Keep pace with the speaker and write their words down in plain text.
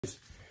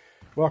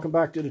Welcome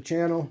back to the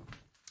channel.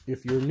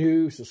 If you're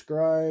new,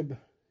 subscribe.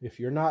 If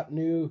you're not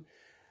new,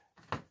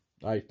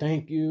 I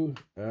thank you.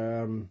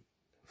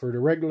 For the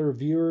regular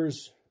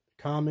viewers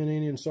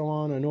commenting and so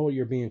on, I know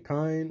you're being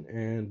kind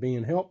and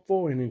being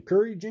helpful and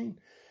encouraging,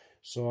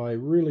 so I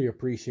really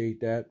appreciate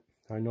that.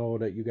 I know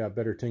that you got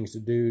better things to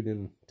do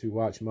than to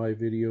watch my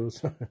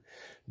videos.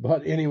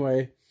 But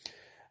anyway,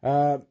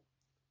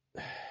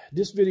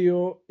 this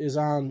video is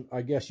on,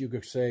 I guess you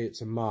could say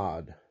it's a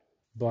mod,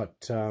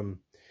 but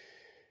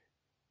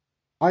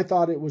I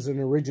thought it was an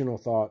original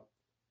thought.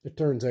 It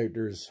turns out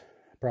there's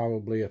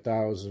probably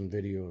 1,000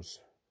 videos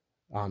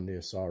on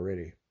this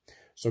already.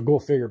 So go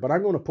figure. But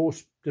I'm going to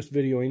post this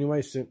video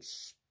anyway,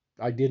 since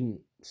I didn't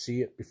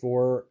see it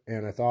before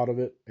and I thought of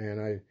it, and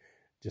I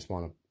just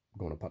going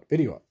to put the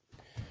video up.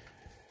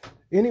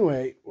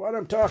 Anyway, what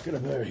I'm talking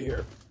about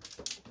here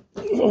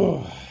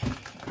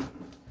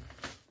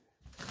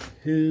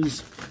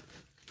is,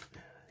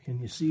 can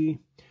you see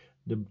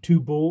the two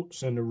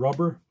bolts and the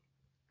rubber?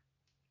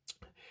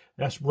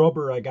 That's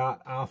rubber I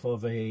got off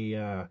of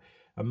a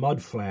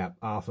mud flap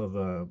off of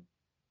a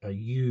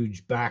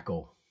huge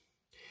backhoe.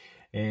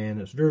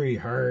 And it's very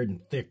hard and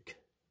thick,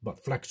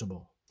 but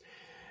flexible.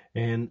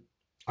 And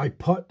I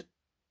put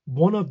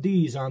one of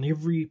these on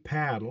every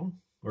paddle,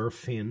 or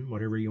fin,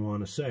 whatever you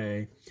want to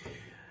say.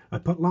 I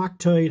put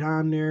Loctite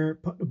on there,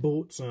 put the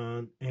bolts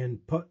on,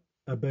 and put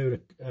about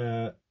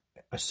a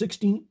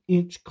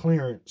 16-inch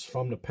clearance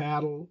from the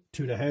paddle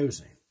to the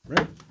housing,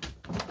 right?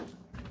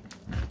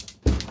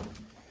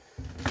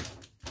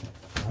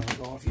 I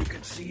don't know if you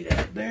can see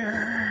that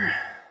there.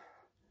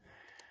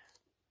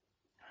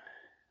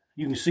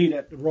 You can see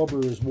that the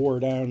rubber is wore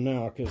down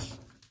now, because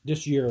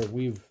this year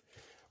we've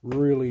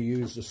really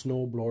used the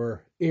snowblower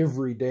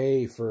every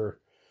day for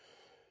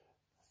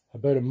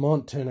about a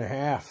month and a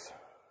half.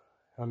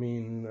 I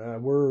mean,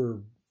 we're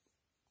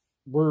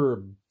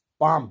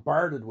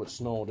bombarded with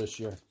snow this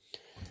year.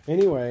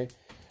 Anyway,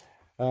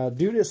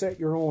 do this at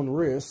your own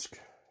risk.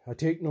 I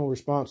take no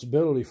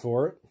responsibility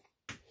for it.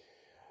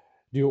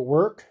 Do it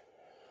work?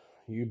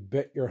 You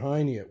bet your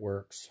hiney it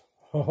works.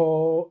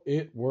 Oh,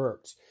 it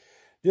works.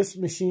 This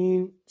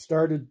machine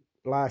started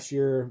last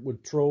year,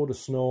 would throw the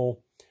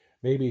snow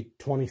maybe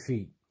 20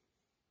 feet,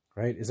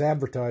 right? It's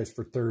advertised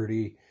for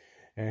 30,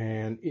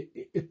 and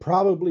it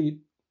probably,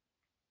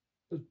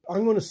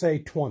 I'm going to say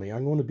 20.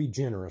 I'm going to be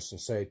generous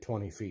and say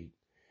 20 feet.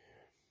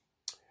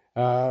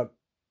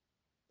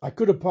 I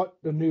could have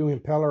put the new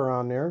impeller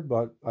on there,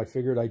 but I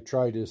figured I'd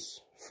try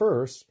this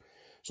first.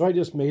 So I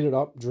just made it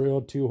up,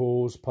 drilled 2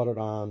 holes, put it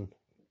on,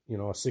 you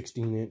know, a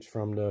 16-inch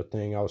from the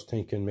thing. I was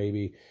thinking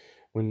maybe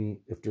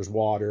if there's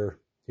water,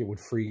 it would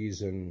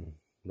freeze, and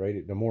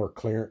right, the more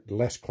clearance, the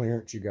less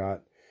clearance you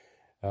got,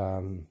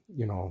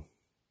 you know,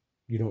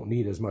 you don't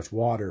need as much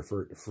water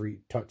for it to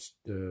touch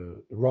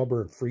the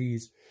rubber and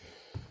freeze.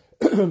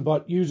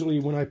 But usually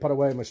when I put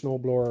away my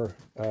snowblower,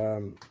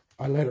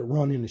 I let it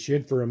run in the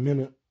shed for a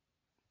minute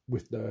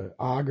with the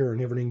auger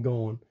and everything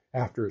going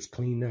after it's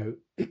cleaned out.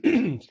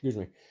 Excuse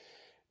me.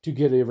 To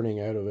get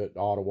everything out of it,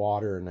 all the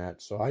water and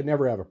that. So I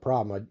never have a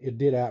problem. It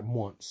did happen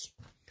once.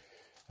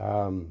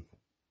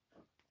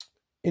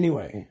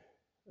 Anyway,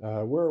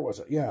 where was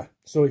it? Yeah.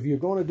 So if you're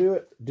going to do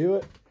it, do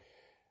it.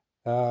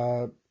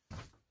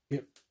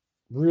 It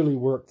really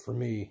worked for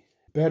me.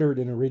 Better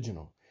than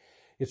original.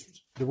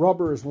 The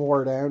rubber is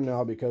worn down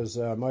now because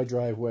my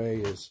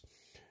driveway is,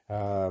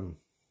 you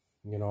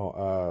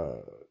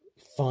know,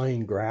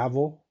 fine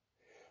gravel.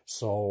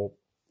 So,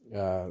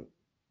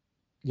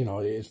 you know,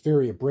 it's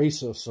very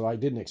abrasive, so I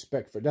didn't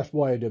expect that's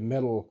why the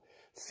metal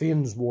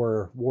fins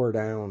wore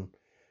down,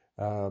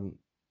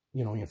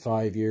 you know, in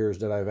 5 years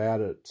that I've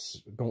had it.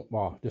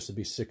 Well, this would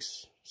be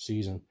 6th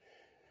season.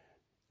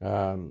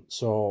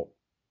 So,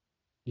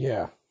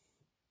 yeah.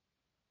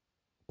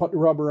 Put the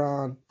rubber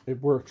on. It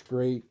works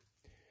great.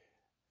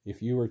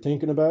 If you were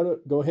thinking about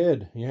it, go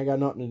ahead. You ain't got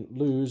nothing to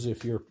lose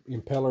if your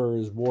impeller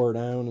is wore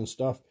down and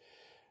stuff.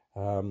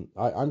 I'm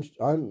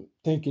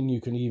thinking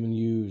you can even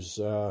use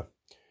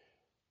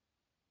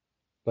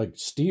like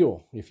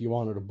steel if you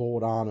wanted to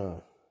bolt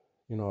on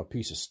a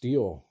piece of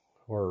steel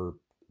or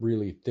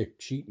really thick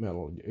sheet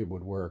metal. It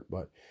would work,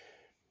 but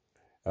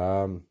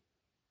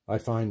I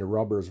find the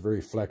rubber is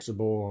very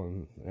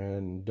flexible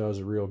and does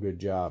a real good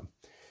job.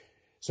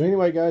 So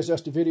anyway, guys,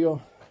 that's the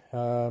video.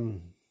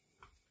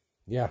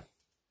 Yeah,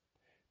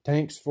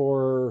 thanks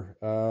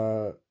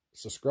for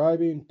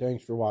subscribing.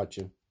 Thanks for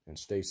watching, and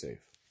stay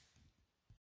safe.